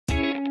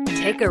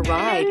Take a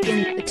ride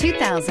in the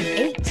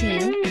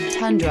 2018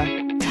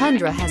 Tundra.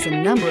 Tundra has a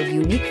number of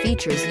unique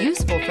features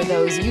useful for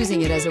those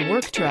using it as a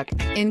work truck,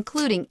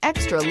 including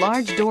extra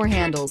large door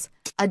handles,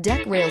 a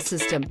deck rail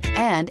system,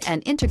 and an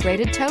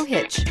integrated tow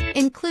hitch.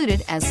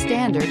 Included as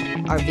standard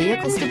are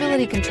vehicle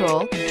stability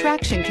control,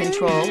 traction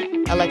control,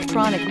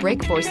 electronic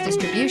brake force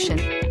distribution,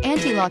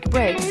 anti-lock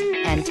brakes,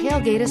 and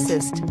tailgate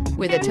assist.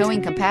 With a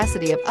towing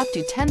capacity of up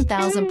to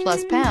 10,000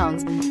 plus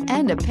pounds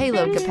and a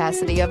payload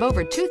capacity of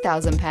over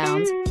 2,000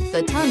 pounds,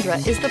 the Tundra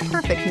is the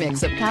perfect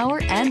mix of power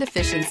and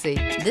efficiency.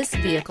 This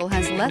vehicle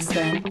has less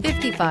than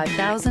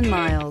 55,000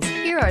 miles.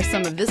 Here are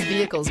some of this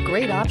vehicle's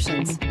great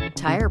options: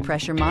 tire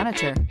pressure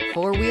monitor,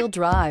 four-wheel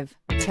drive,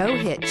 tow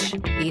hitch,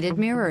 heated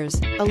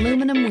mirrors,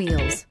 aluminum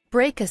wheels,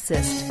 brake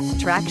assist,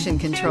 traction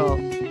control,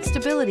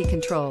 stability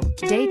control,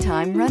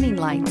 daytime running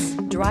lights,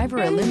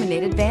 driver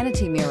illuminated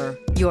vanity mirror.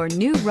 Your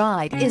new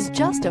ride is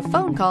just a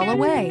phone call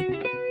away.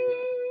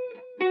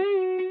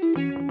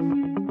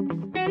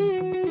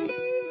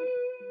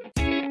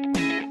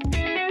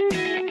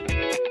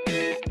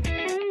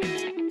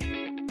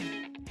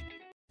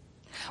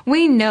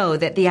 We know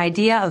that the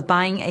idea of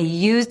buying a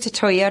used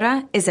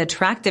Toyota is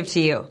attractive to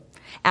you.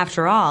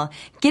 After all,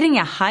 getting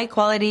a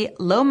high-quality,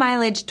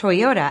 low-mileage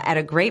Toyota at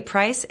a great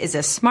price is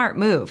a smart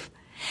move.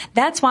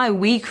 That's why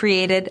we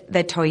created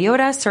the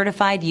Toyota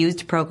Certified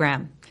Used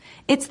program.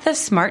 It's the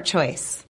smart choice.